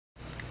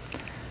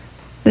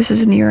This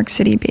is New York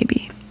City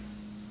Baby.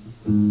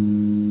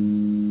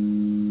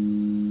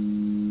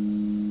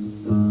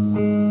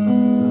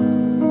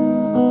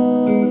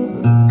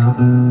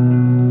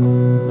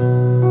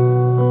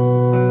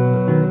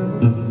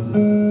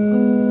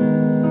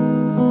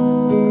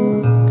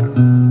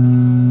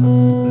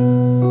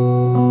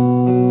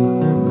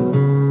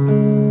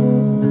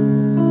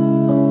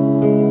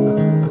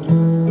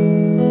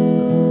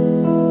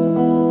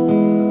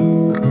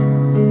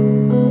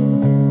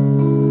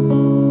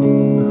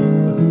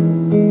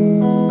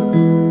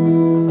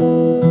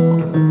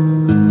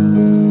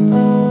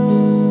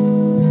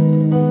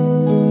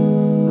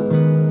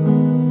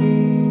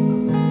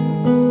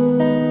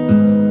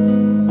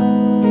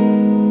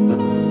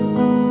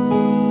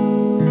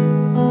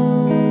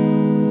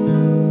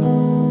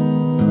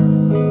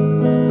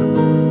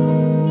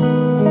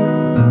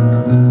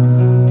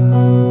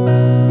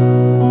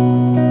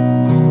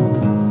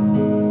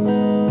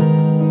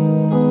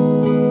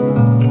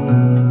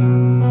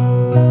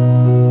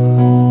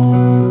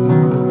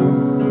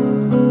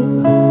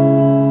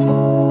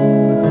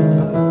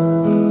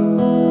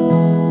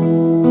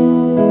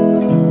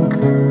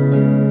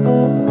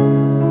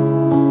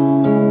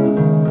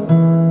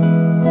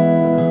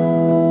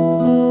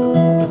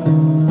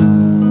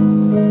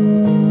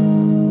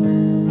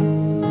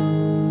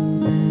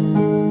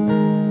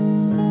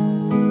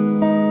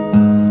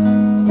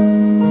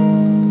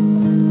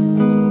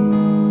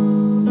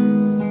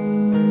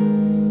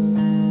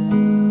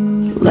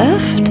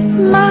 Left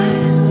my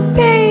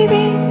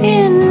baby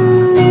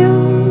in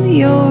New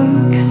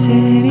York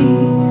City.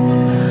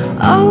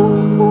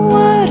 Oh,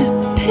 what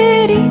a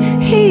pity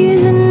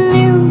he's in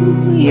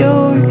New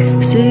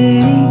York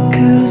City.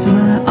 'Cause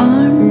my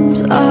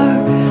arms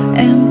are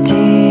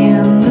empty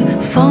and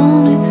the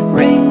phone, it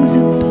rings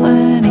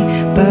aplenty.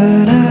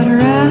 But I'd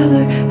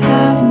rather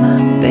have my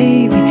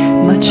baby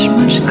much,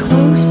 much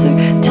closer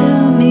to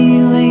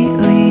me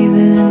lately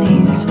than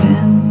he's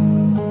been.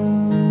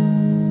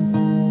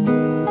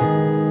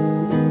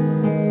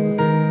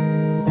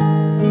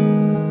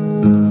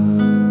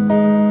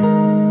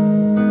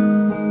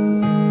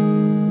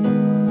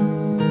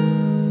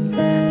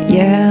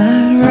 Yeah,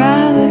 I'd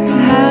rather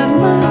have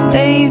my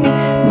baby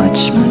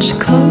much, much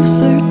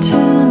closer to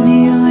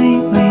me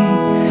lately.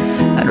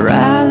 I'd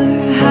rather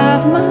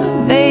have my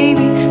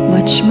baby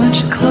much, much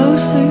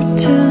closer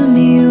to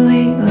me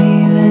lately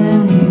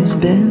than he's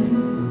been.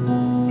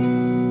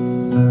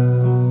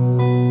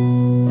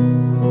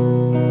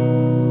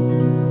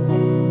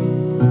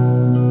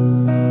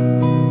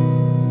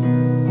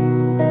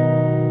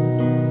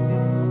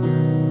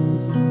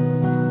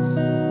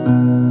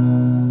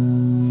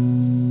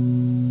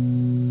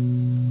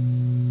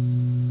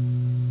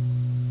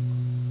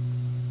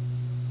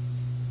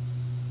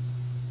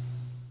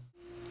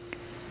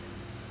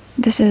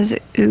 This is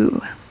ooh.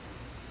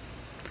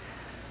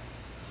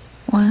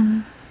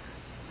 1,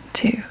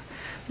 2.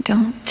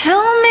 Don't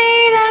tell me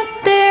that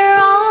they're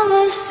all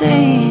the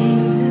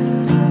same.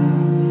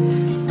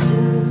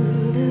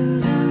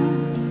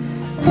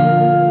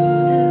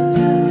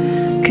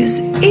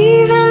 'Cause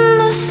even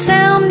the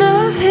sound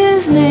of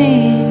his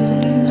name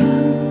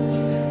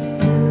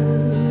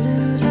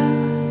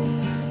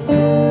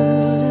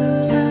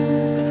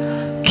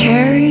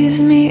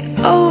carries me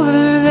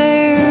over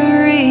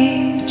their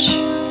reach,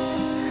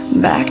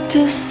 back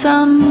to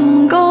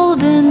some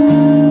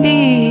golden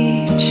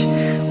beach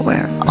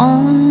where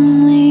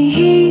only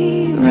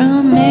he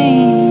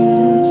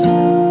remains.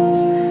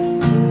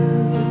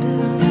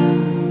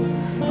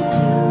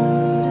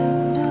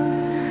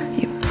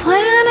 You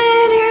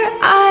planted your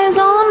eyes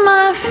on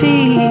my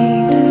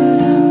feet.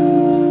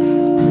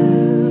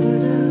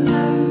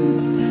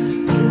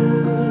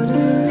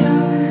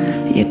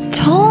 You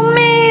told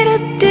me to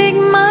dig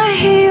my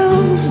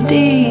heels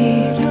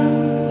deep.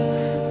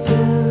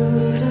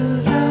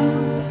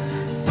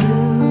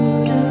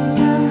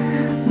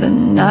 The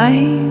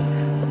night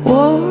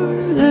wore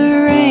the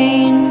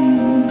rain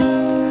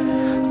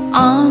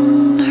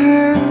on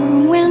her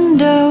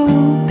window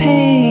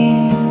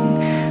pane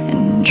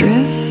and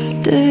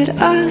drifted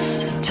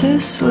us to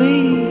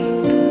sleep.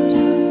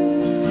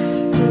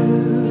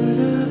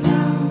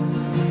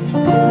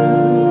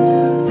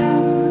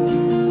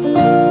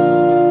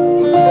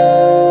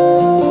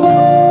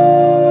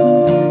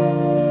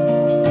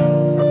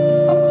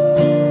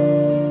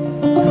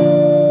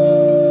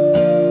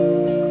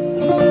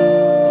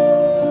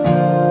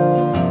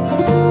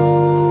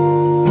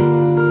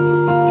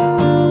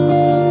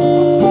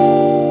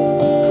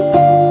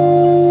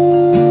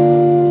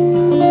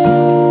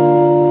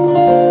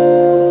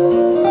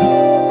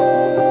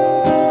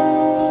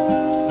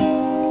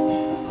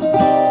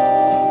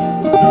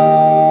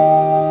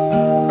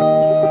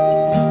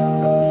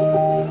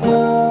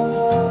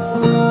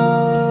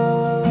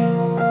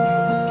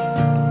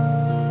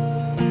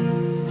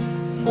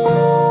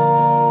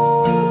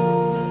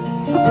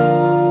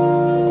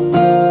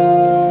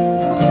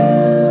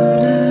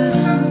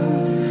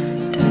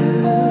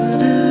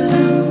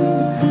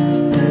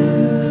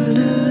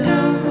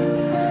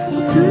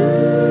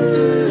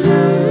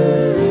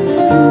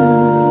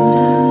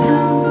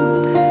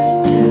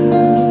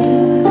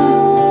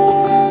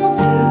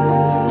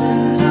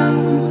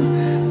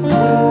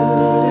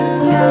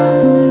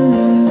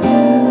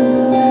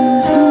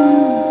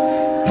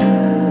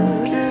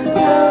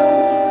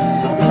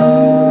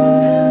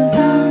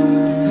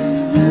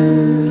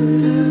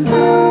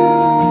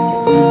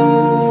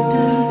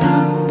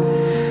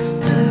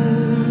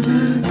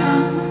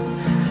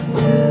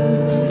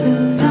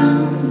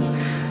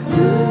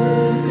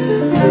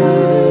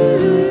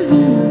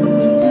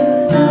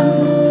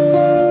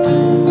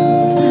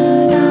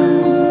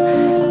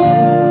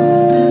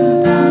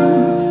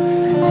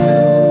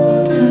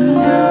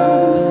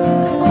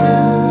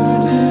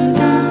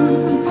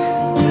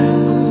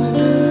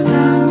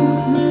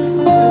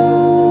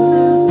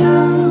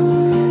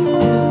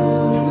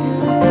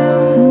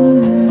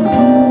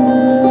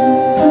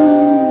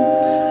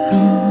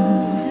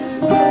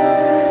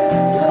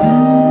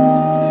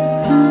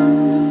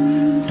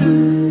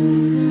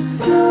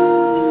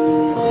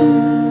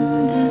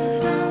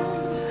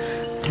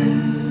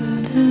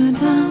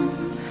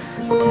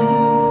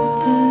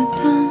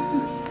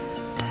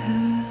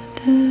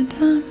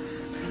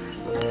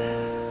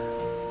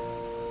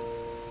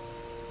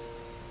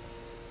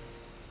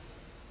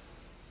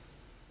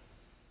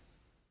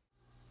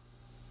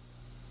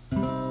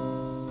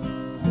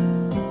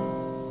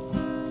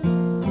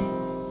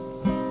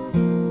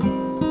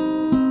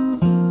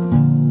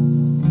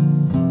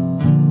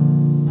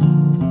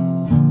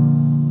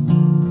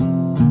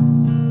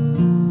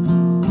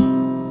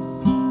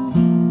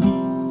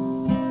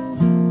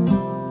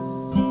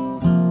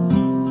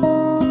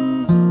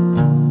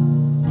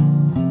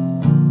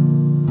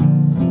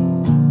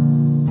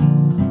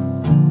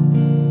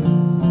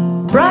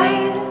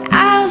 Bright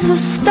as a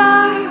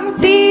star,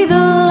 be the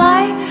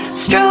light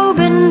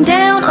strobing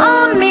down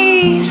on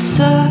me.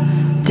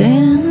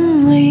 Suddenly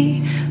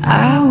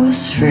I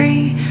was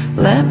free.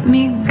 Let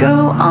me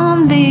go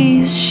on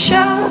these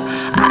show.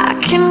 I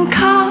can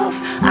cough,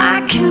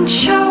 I can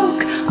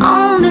choke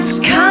on this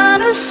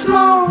kind of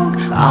smoke.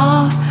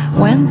 Off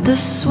went the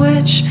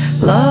switch.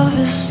 Love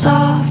is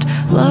soft,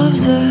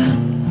 love's a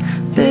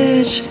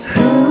bitch.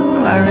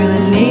 Who I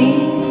really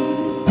need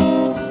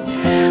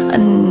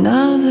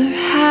another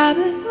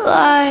habit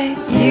like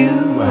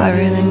you. I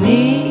really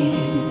need.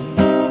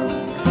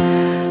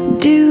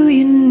 Do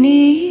you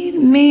need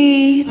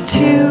me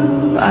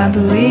too? I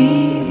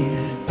believe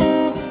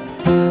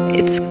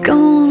it's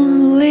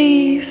gonna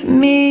leave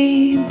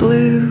me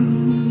blue.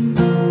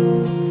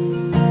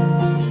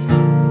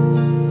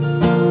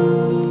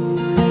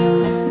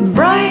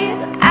 Bright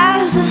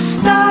as a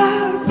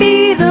star,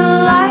 be the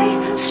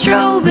light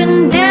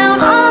strobing down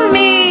on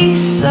me.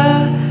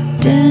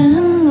 Suddenly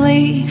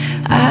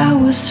I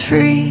was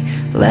free.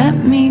 Let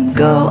me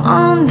go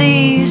on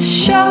these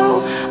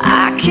show.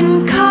 I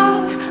can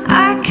cough,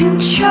 I can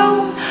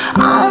choke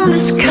on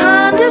this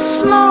kind of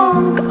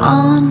smoke.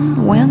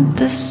 On went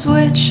the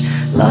switch.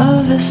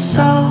 Love is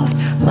soft,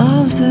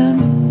 love's a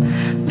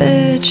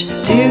bitch.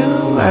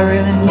 Do I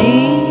really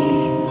need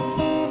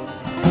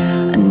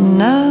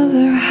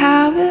another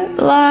habit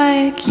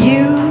like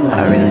you?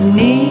 I really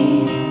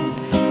need.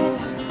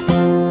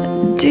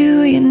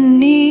 Do you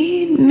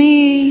need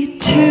me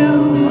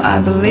too? I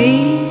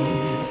believe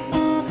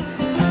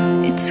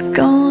it's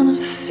gonna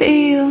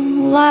feel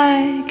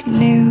like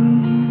new.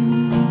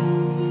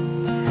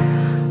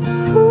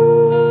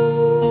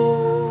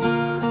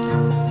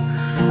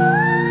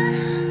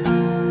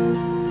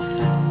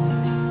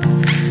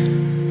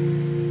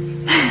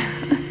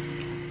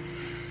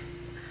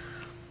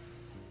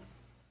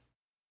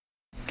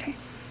 Okay.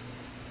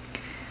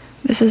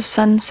 This is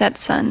Sunset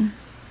Sun.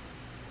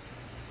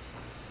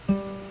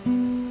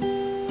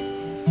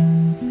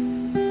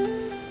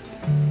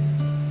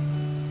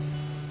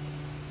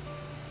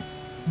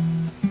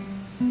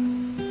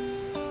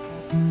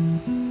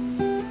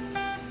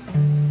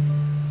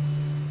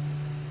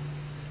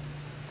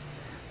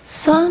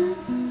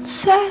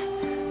 Sunset,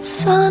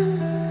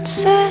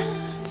 sunset,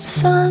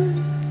 sun.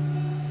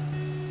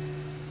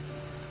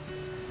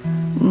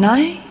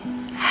 Night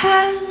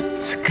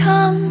has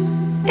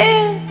come,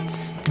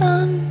 it's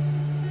done.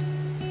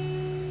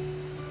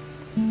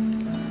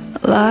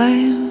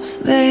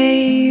 Lives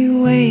they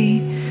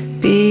wait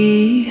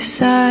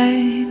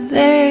beside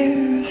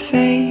their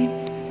fate,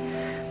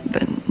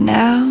 but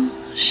now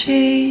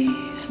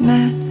she's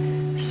met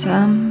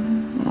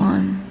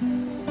someone.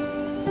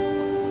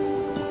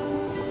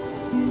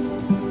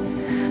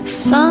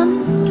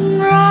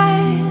 Sunrise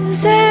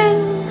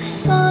is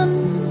sun.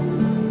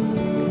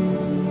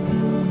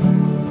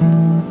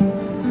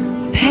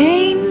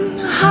 Pain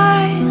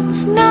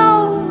hides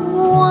no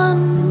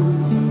one.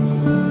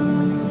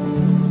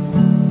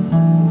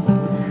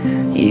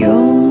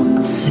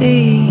 You'll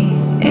see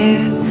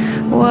it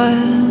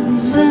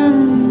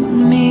wasn't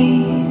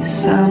me.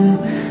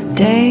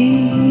 Someday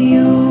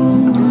you'll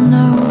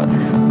know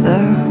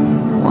the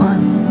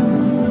one.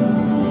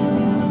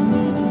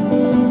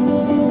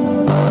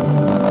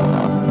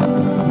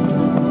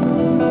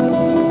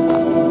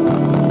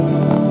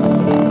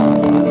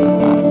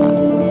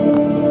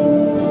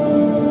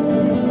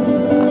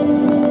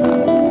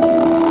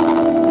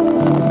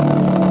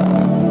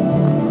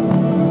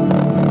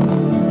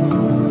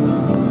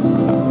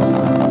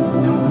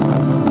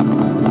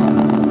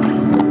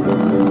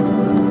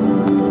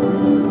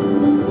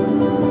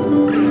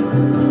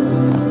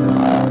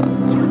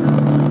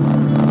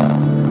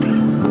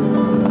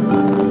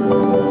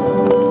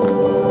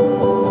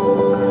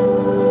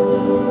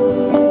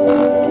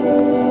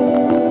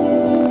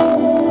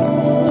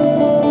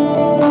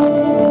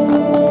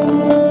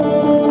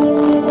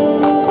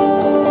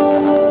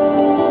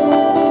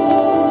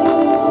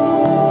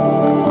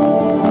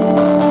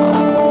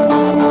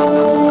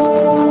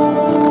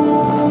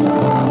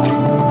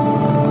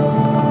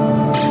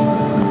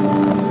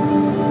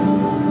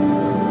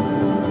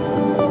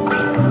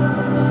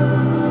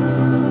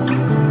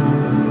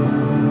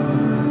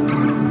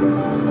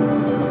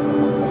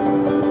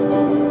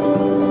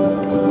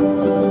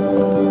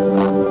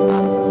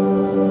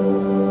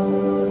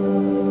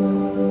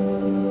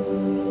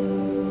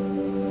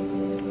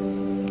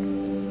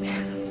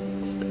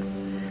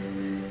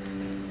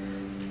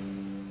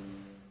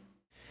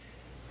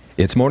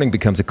 It's Morning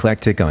Becomes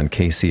Eclectic on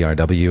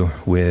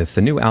KCRW with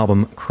the new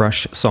album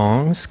Crush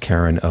Songs.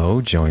 Karen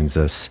O joins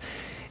us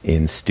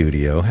in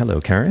studio. Hello,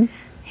 Karen.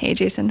 Hey,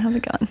 Jason. How's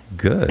it going?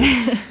 Good.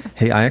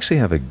 Hey, I actually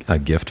have a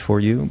gift for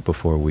you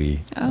before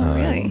we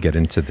really? get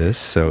into this.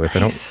 So if I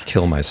don't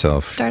kill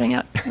myself... Starting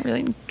out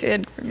really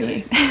good for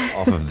me.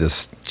 off of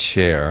this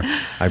chair,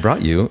 I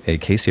brought you a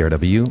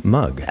KCRW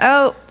mug.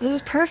 Oh, this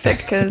is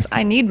perfect because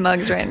I need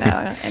mugs right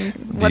now. And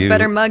what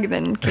better mug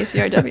than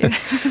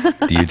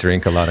KCRW? Do you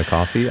drink a lot of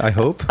coffee, I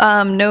hope?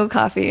 No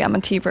coffee. I'm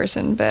a tea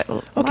person, but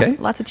okay.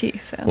 lots of tea.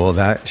 So. Well,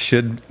 that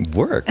should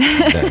work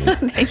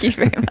then. Thank you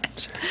very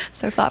much.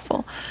 So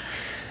thoughtful.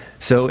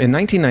 So in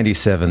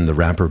 1997, the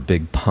rapper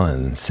Big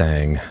Pun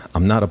sang,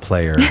 "I'm not a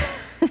player,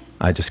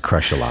 I just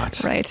crush a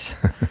lot." Right.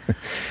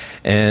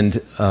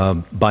 And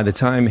by the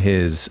time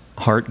his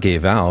heart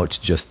gave out,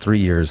 just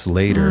 3 years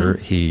later,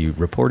 he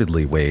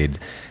reportedly weighed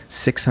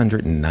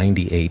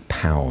 698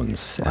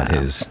 pounds at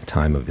his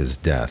time of his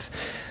death.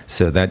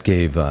 So that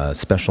gave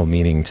special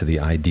meaning to the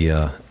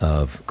idea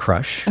of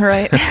crush.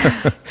 Right.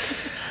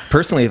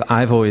 Personally,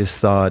 I've always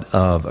thought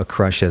of a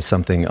crush as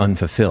something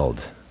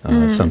unfulfilled.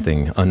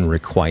 Something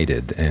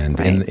unrequited, and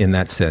in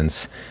that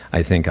sense,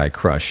 I think I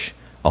crush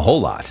a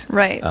whole lot,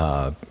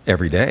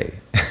 every day.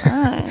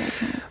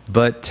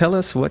 But tell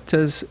us, what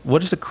does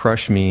a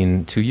crush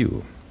mean to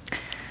you?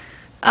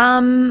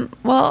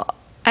 Well,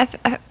 I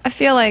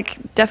feel like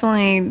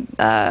definitely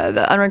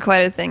the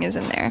unrequited thing is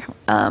in there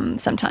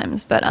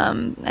sometimes, but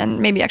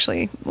and maybe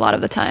actually a lot of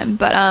the time.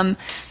 But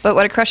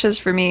what a crush is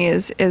for me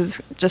is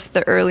just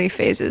the early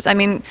phases. I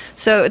mean,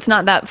 so it's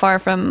not that far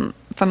from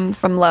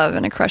love,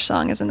 and a crush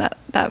song isn't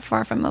that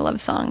far from a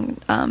love song.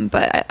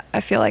 But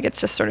I feel like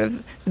it's just sort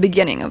of the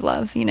beginning of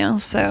love, you know.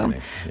 So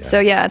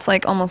it's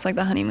like almost like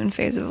the honeymoon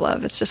phase of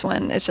love. It's just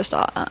when it's just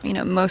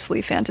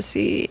mostly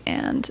fantasy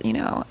and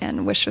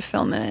and wish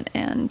fulfillment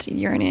and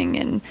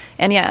yearning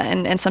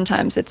and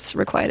sometimes it's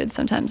requited,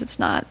 sometimes it's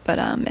not. But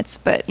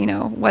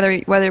whether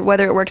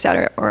it works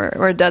out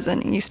or it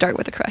doesn't, you start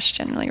with a crush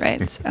generally,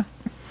 right? So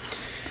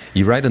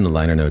you write in the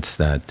liner notes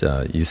that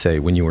you say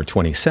when you were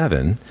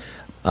 27.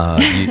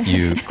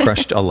 You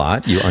crushed a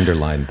lot. You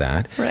underlined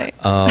that, right?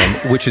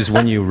 Which is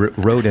when you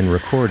wrote and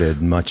recorded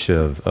much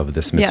of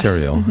this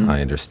material. Yes.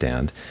 I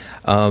understand.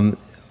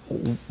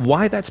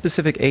 Why that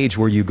specific age?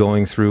 Were you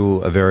going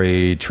through a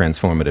very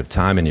transformative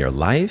time in your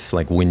life,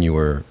 like when you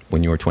were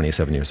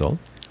 27 years old?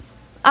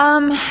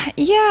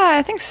 Yeah,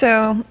 I think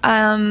so.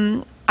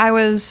 I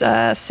was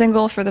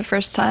single for the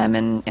first time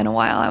in a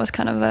while. I was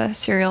kind of a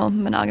serial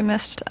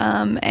monogamist,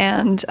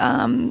 and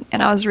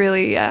I was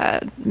really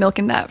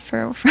milking that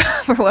for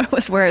what it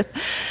was worth.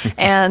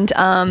 And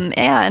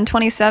in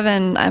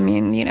 27, I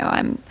mean,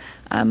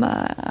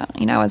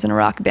 I was in a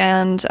rock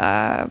band.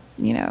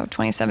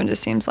 27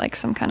 just seems like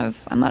some kind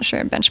of, I'm not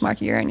sure, benchmark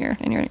year in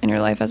your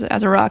life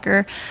as a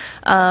rocker.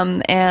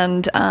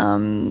 And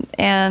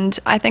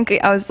I think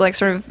I was like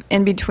sort of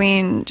in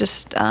between. I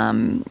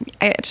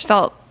just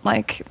felt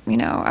like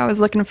I was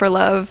looking for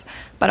love,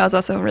 but I was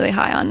also really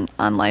high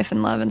on life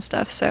and love and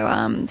stuff. So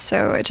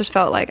it just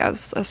felt like I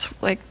was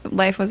like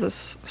life was a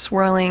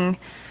swirling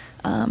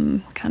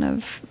kind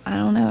of, I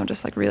don't know,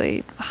 just like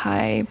really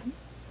high.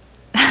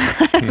 I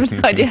have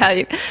no idea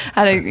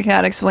how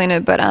to explain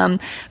it, but I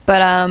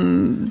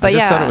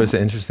just thought it was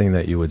interesting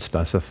that you would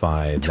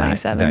specify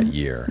that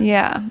year.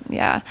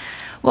 Yeah.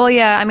 Well,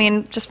 yeah. I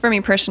mean, just for me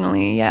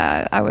personally,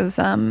 yeah. I was,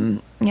 I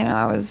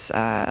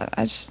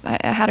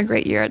had a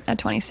great year at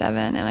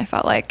 27, and I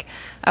felt like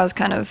I was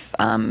kind of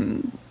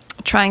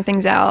trying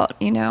things out,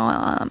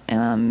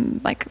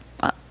 like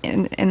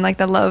in like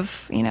the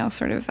love,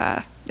 sort of,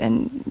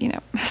 and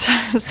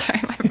sorry,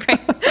 my brain.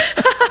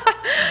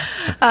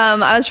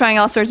 I was trying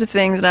all sorts of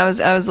things, and I was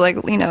like,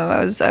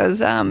 I was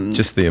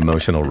just the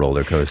emotional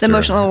roller coaster. The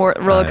emotional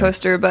roller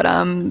coaster, but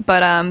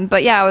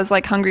yeah, I was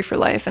like hungry for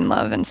life and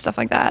love and stuff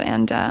like that,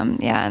 and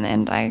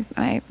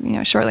I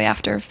shortly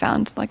after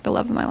found like the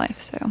love of my life.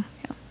 So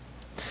yeah.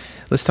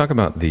 Let's talk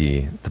about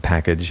the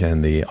package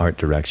and the art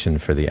direction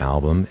for the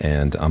album.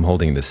 And I'm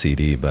holding the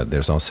CD, but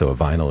there's also a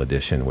vinyl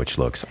edition which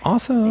looks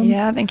awesome.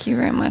 Yeah, thank you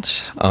very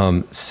much.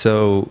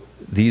 So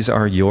these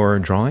are your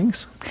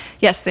drawings?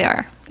 Yes, they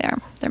are.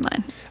 They're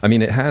mine. I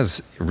mean, it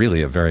has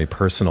really a very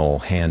personal,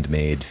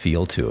 handmade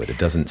feel to it. It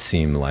doesn't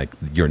seem like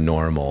your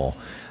normal,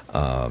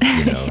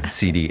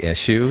 CD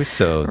issue.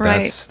 So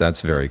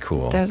that's very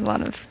cool. There's a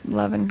lot of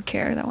love and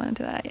care that went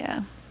into that.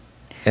 Yeah.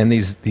 And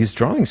these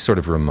drawings sort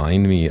of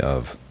remind me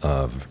of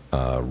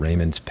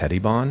Raymond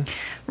Pettibon.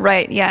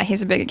 Right. Yeah.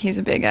 He's a big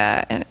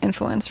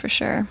influence for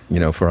sure.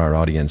 For our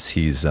audience,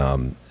 he's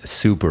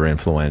super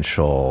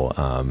influential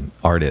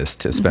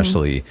artist,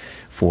 especially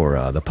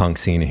for the punk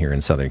scene here in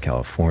Southern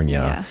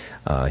California.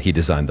 Yeah. He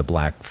designed the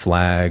Black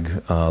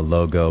Flag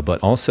logo, but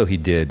also he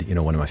did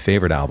one of my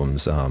favorite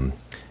albums,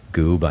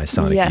 Goo by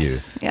Sonic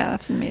Youth. Yeah,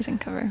 that's an amazing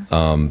cover.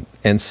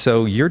 And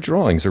so your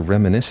drawings are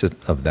reminiscent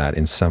of that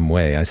in some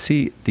way. I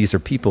see these are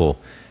people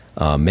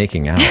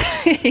making out.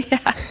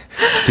 Yeah.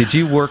 Did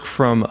you work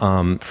from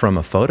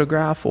a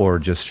photograph or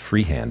just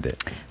freehand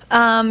it?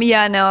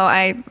 Yeah, no,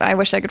 I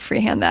wish I could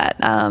freehand that.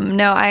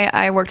 No,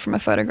 I worked from a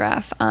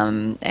photograph,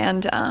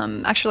 and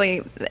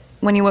actually,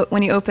 when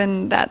you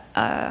open that,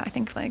 I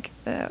think like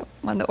the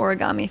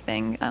origami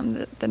thing,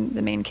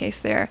 the main case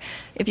there,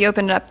 if you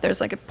open it up,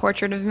 there's like a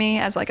portrait of me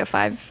as like a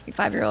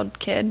five-year-old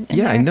kid.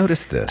 Yeah, there. I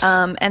noticed this.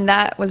 And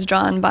that was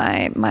drawn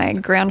by my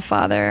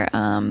grandfather.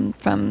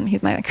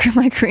 He's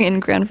my Korean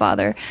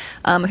grandfather,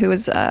 who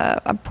was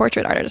a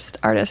portrait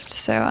artist.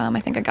 So I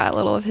think I got a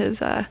little of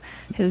his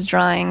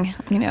drawing,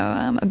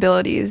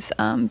 abilities.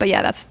 But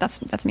yeah,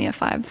 that's me at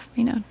 5,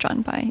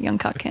 drawn by Young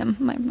Kak Kim,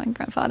 my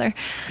grandfather.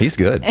 He's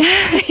good.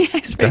 Yeah,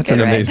 he's pretty That's good,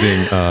 an right?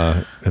 amazing.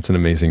 That's an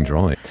amazing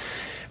drawing.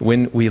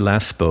 When we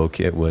last spoke,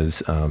 it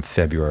was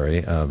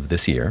February of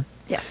this year.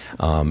 Yes.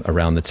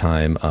 Around the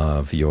time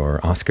of your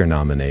Oscar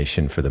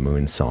nomination for the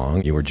Moon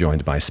Song, you were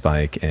joined by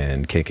Spike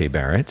and KK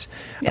Barrett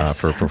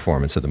for a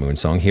performance of the Moon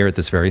Song here at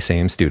this very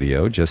same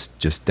studio,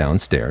 just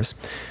downstairs.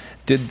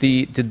 Did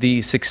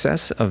the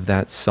success of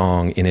that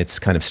song in its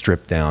kind of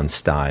stripped down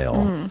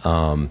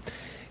style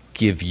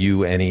give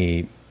you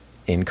any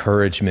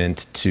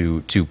encouragement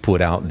to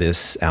put out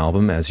this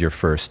album as your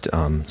first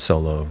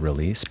solo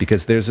release?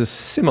 Because there's a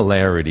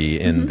similarity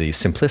in the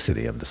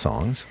simplicity of the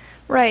songs.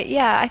 Right,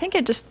 yeah. I think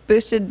it just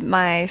boosted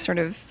my sort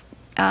of,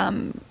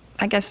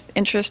 I guess,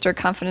 interest or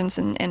confidence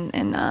in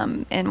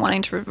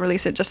wanting to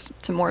release it just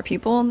to more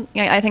people.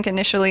 I think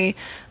initially,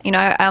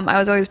 I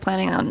was always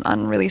planning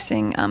on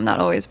releasing, not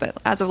always, but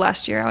as of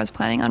last year, I was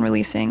planning on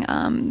releasing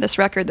this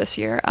record this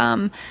year.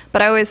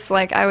 But I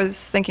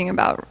was thinking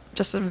about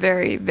just a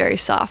very, very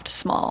soft,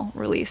 small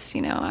release.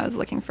 I was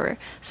looking for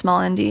small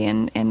indie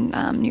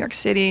in New York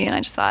City, and I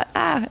just thought,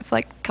 if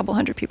like a couple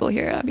hundred people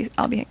here,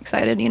 I'll be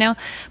excited,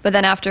 But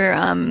then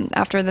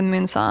after the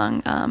Moon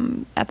Song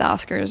at the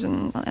Oscars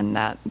and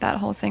that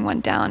whole thing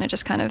went down, it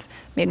just kind of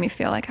made me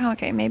feel like, oh,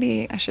 okay,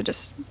 maybe I should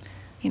just,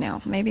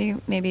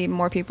 maybe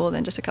more people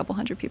than just a couple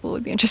hundred people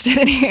would be interested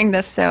in hearing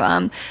this. So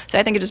I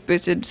think it just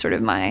boosted sort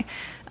of my,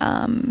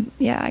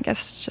 I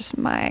guess just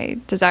my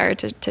desire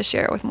to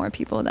share it with more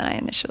people than I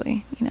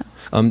initially,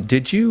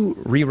 Did you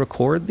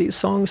re-record these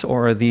songs,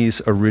 or are these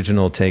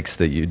original takes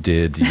that you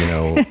did,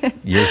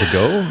 years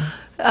ago?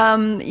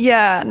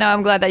 Yeah, no,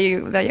 I'm glad that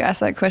you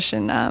asked that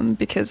question,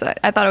 because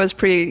I thought it was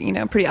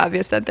pretty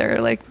obvious that they're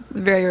like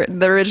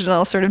the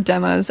original sort of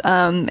demos.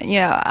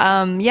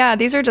 Yeah,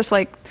 these are just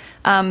like,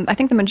 I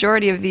think the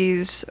majority of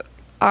these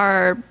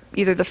are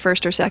either the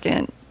first or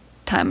second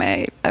time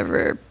I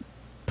ever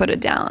put it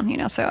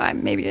down, so I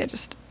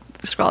just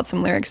scrawled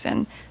some lyrics,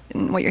 and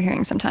what you're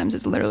hearing sometimes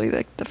is literally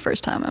like the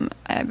first time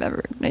I've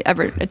ever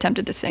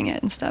attempted to sing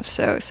it and stuff.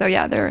 So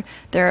yeah, they're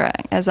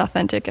as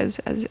authentic as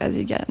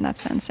you get in that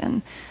sense,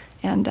 and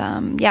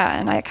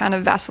I kind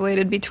of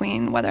vacillated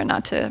between whether or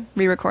not to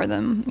re-record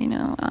them,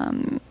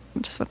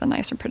 just with a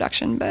nicer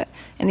production. But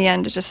in the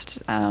end, it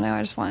just, I don't know,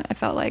 I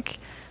felt like,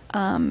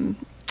 I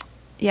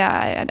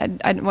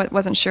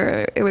wasn't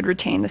sure it would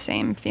retain the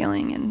same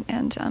feeling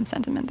and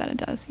sentiment that it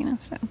does,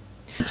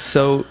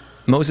 So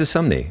Moses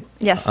Sumney.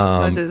 Yes,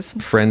 Moses.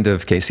 Friend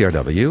of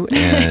KCRW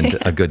and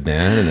a good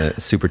man and a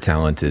super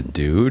talented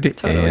dude.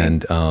 Totally.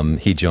 And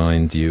he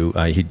joined you.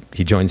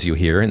 He joins you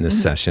here in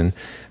this session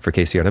for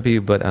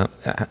KCRW. But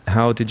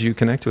how did you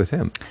connect with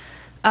him?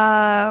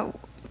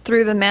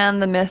 Through the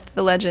man, the myth,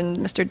 the legend,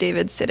 Mr.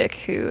 David Siddick,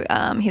 who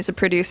he's a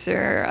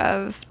producer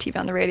of TV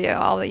on the Radio,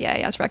 all the Yeah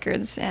Yeahs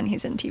records, and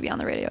he's in TV on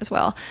the Radio as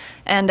well.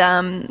 And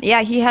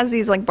he has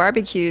these like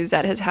barbecues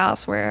at his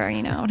house where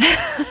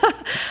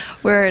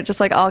where just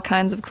like all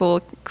kinds of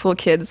cool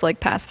kids like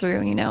pass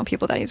through,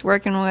 people that he's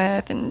working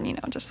with, and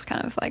just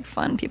kind of like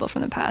fun people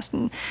from the past.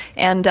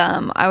 And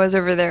I was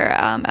over there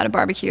at a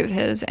barbecue of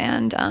his,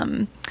 and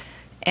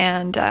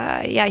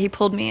he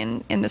pulled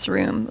me in this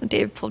room.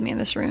 Dave pulled me in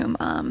this room,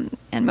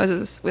 and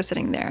Moses was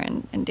sitting there,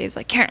 and Dave's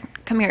like, "Karen,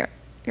 come here.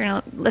 You're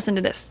gonna listen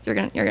to this. You're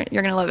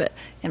gonna love it."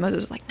 And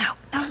Moses was like, "No,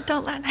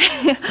 don't let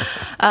me."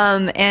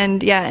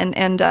 And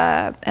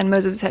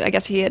Moses had, I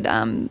guess he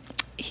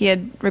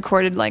had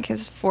recorded like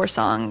his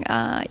 4-song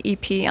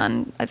EP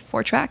on a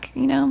 4-track,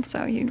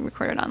 so he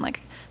recorded on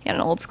like, he had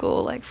an old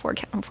school like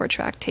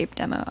 4-track tape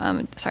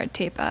demo,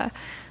 tape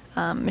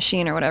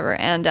machine or whatever,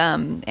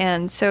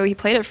 and so he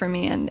played it for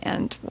me,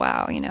 and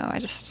wow, I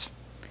just,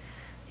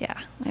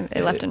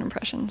 it left an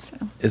impression. So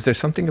is there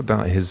something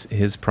about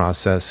his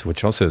process,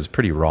 which also is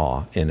pretty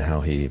raw in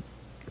how he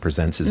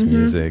presents his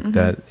music,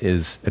 that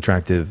is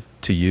attractive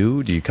to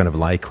you? Do you kind of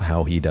like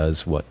how he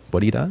does what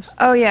he does?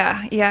 Oh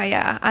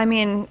yeah. I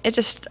mean, I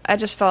just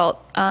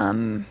felt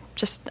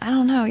I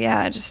don't know. Yeah,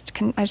 I just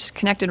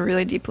connected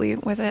really deeply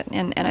with it,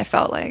 and I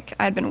felt like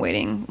I'd been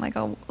waiting like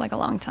a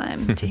long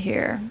time to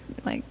hear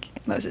like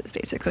Moses,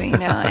 basically, you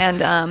know, and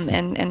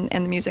the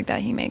music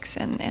that he makes,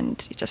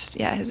 and just,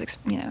 yeah, his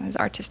his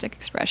artistic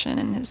expression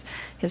and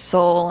his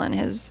soul and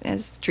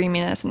his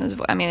dreaminess and his,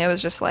 I mean, it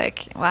was just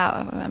like,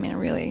 wow. I mean, it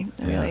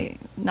really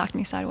knocked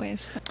me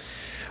sideways.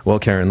 Well,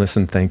 Karen,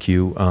 listen, thank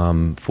you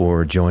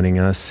for joining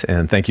us,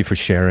 and thank you for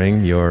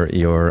sharing your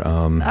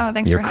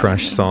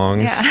crush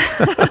songs.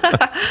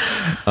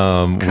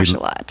 Yeah. Crush a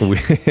lot.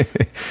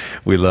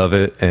 We love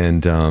it,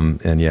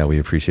 and yeah, we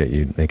appreciate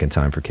you making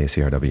time for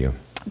KCRW.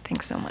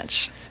 Thanks so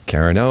much.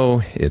 Karen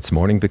O, It's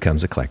Morning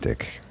Becomes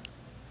Eclectic.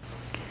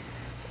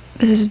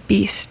 This is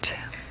Beast.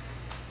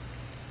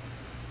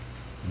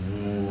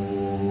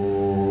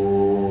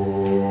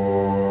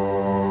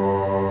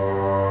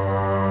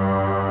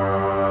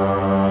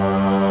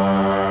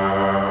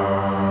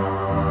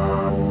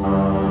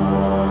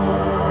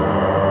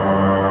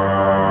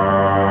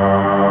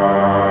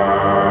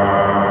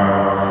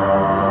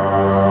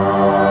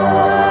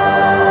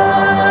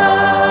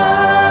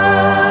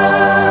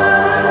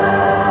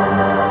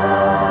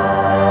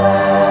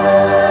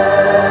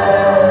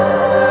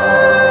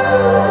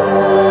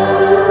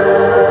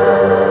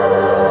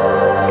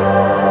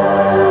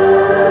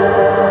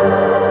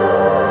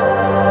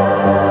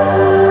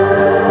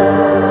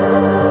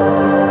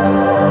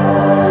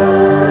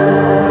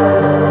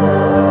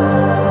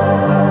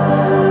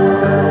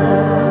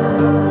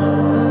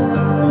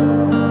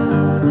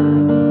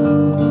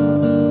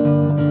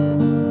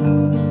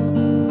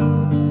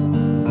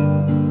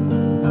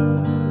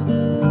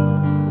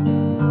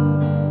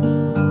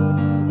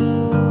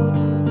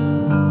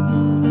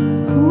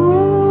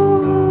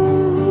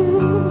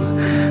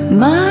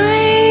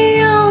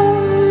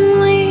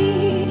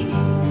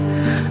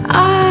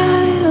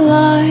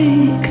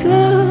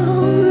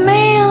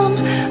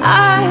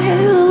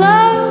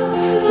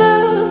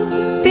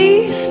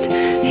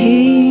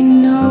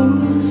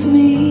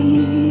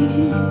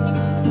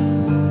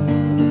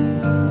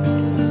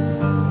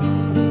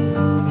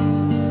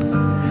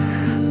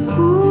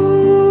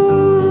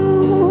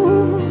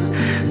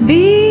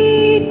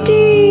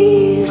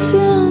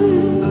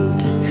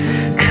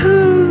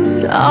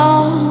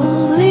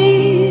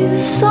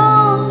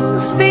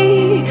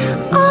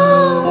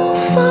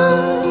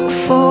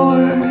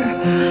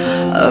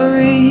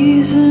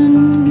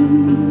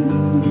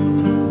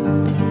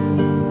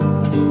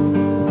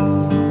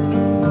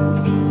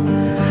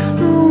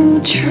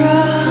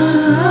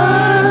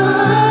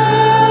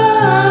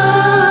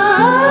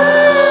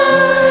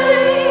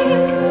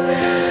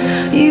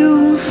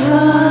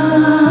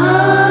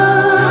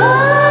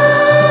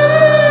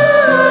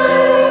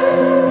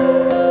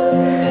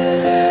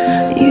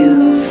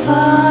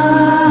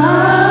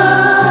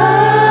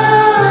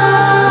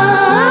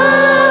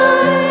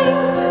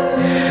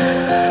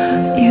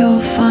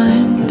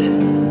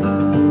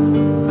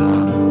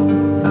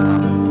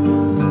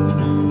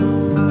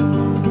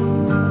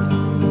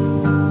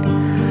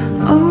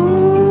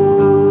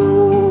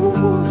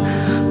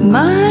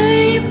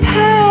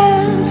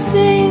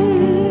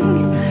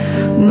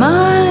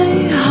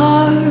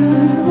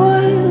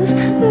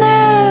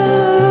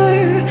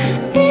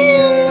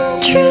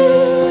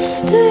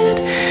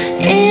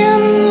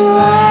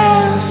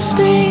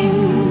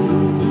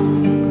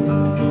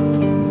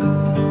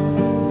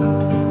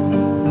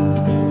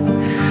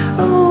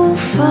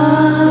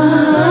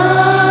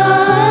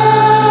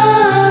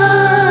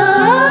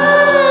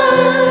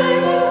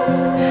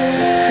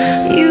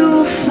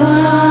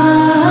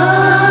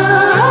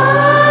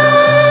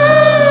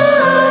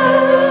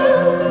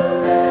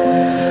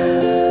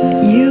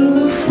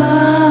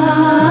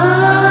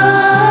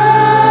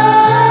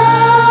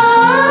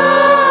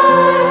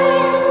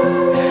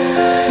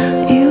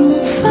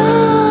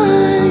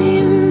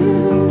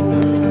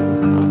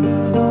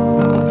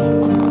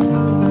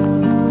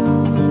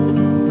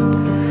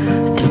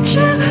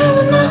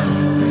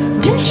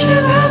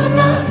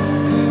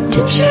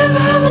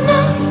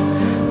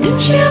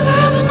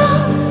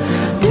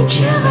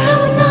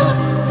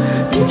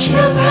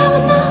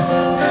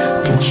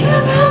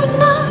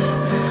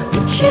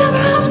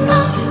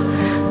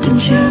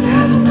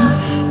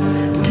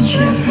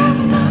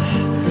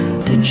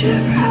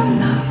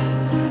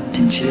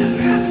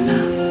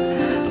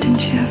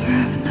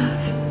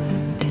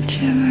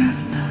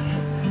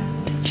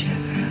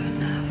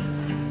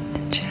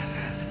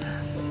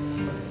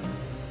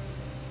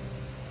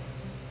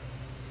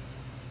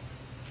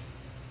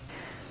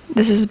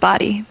 This is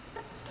Body.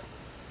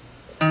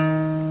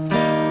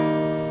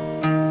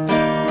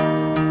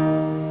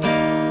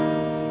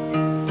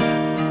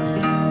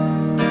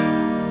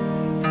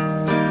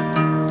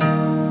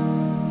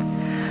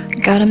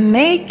 Gotta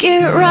make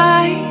it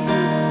right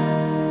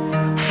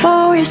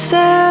for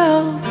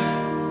yourself.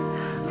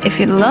 If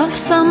you love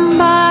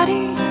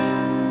somebody,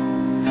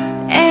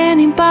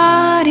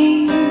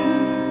 anybody,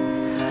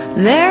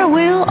 there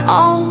will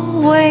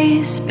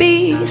always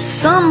be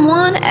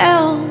someone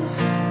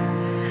else.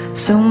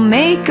 So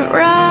make it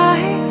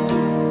right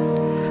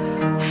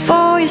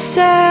for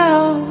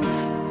yourself.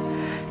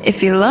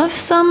 If you love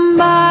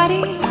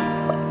somebody,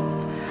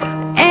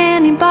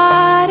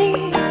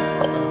 anybody,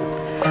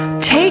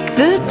 Take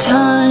the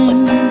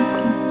time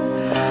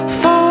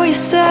for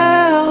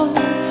yourself.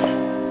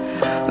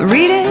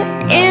 Read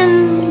it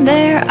in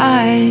their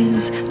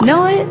eyes.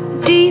 Know it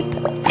deep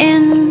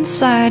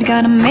inside.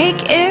 Gotta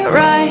make it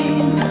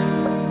right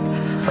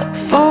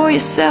for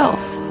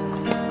yourself.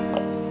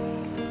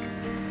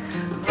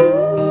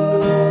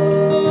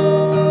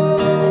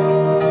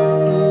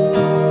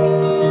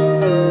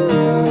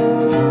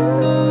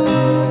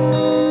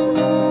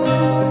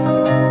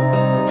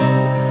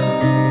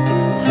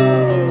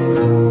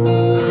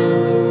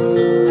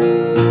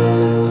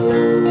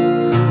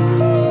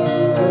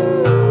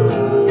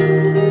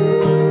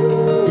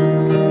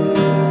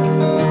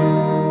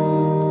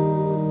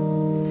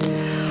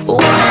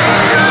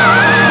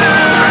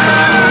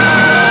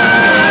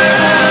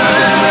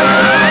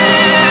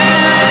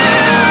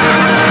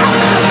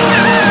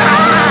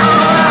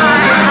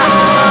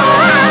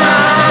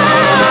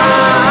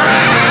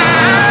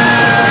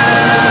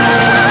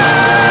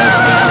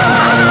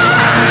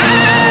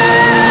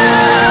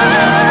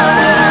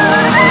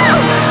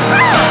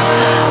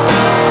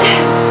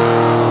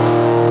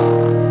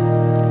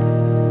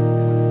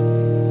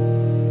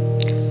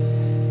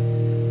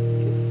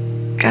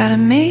 Gotta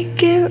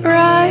make it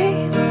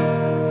right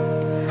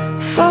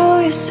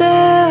for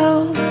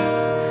yourself.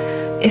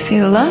 If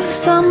you love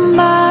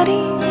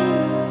somebody,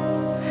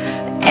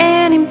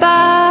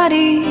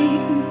 anybody,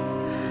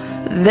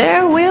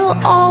 there will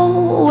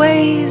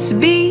always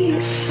be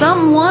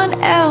someone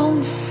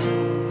else.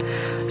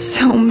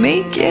 So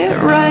make it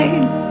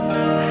right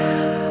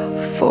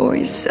for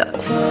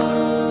yourself.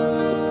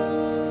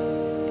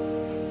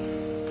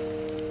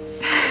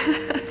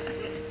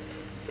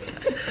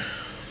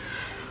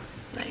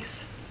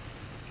 Nice.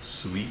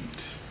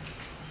 Sweet.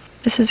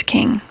 This is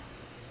King.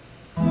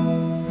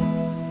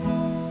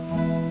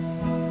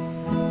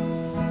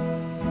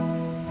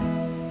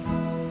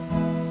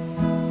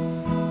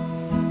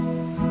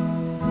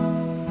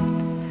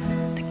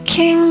 The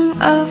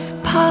king of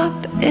pop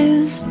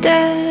is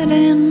dead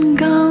and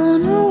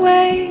gone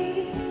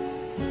away.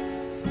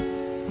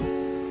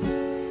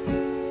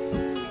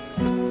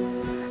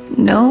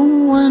 No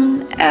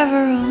one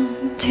ever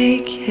will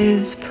take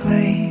his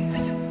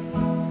place.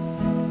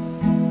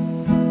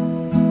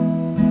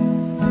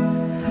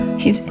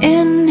 He's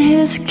in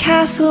his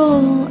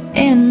castle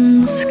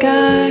in the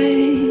sky,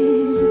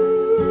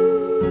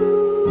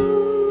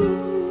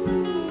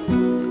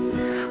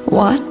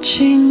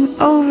 watching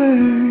over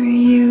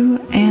you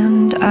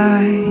and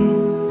I.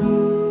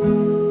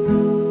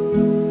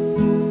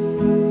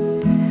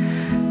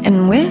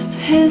 And with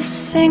his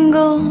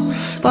single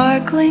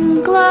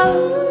sparkling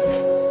glove,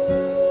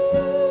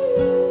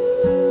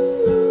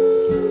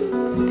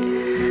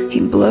 he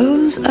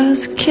blows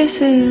us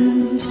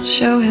kisses,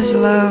 show his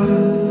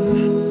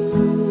love.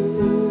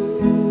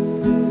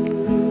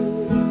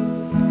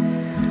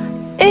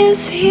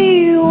 Is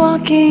he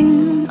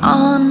walking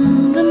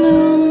on the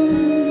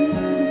moon?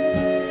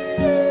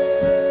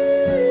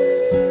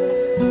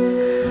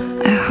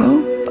 I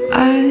hope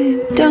I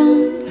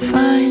don't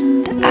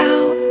find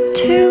out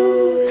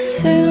too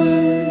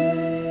soon.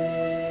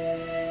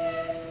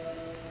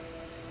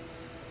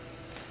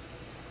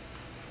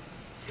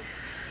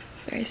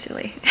 Very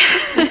silly.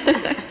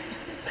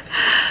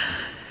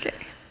 Okay.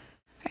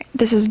 All right,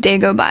 this is Day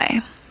Go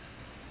By.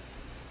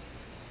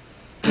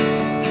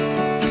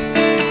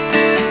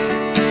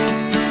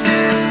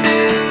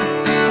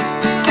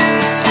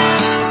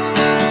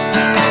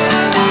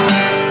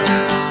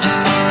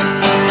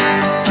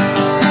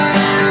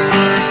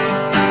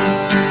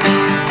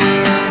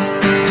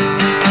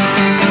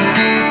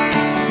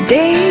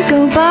 Day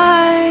go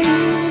by,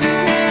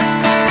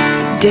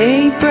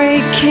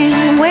 daybreak,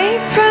 can't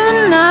wait for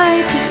the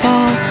night to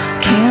fall.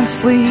 Can't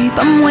sleep,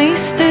 I'm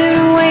wasted,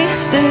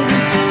 wasted.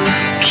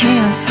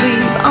 Can't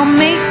sleep, I'll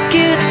make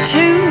it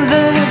to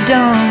the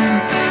dawn.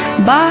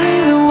 By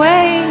the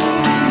way,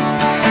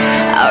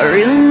 I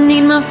really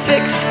need my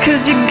fix,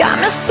 'cause you got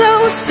me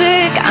so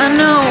sick. I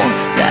know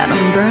that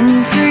I'm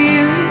burning for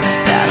you,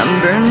 that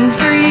I'm burning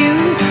for you,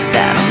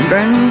 that I'm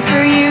burning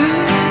for you.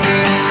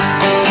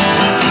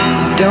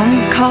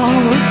 Don't call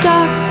the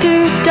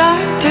doctor,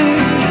 doctor.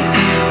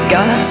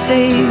 God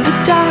save the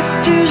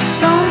doctor,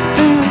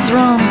 something's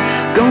wrong.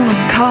 Gonna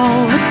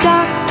call the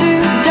doctor,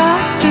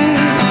 doctor.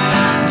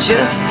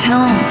 Just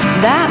tell him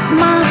that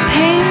my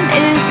pain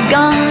is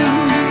gone.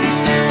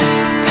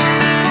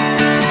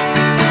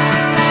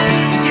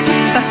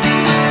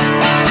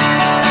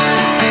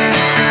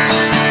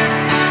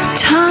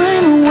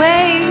 Time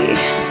away,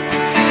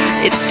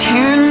 it's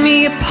tearing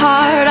me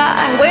apart.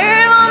 I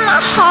wear it on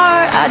my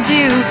heart, I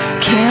do.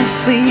 Can't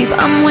sleep,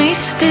 I'm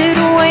wasted,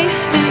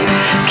 wasted.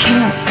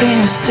 Can't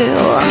stand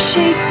still, I'm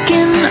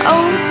shaking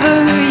over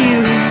you.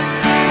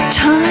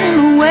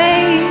 Time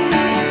away,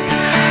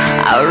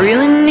 I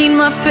really need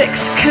my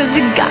fix, 'cause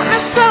you got me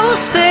so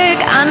sick.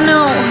 I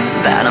know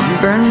that I'm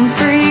burning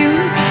for you,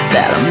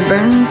 that I'm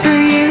burning for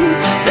you,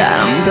 that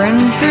I'm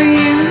burning for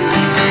you.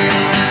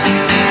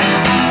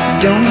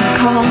 Don't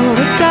call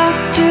the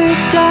doctor,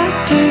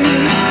 doctor.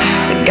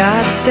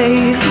 God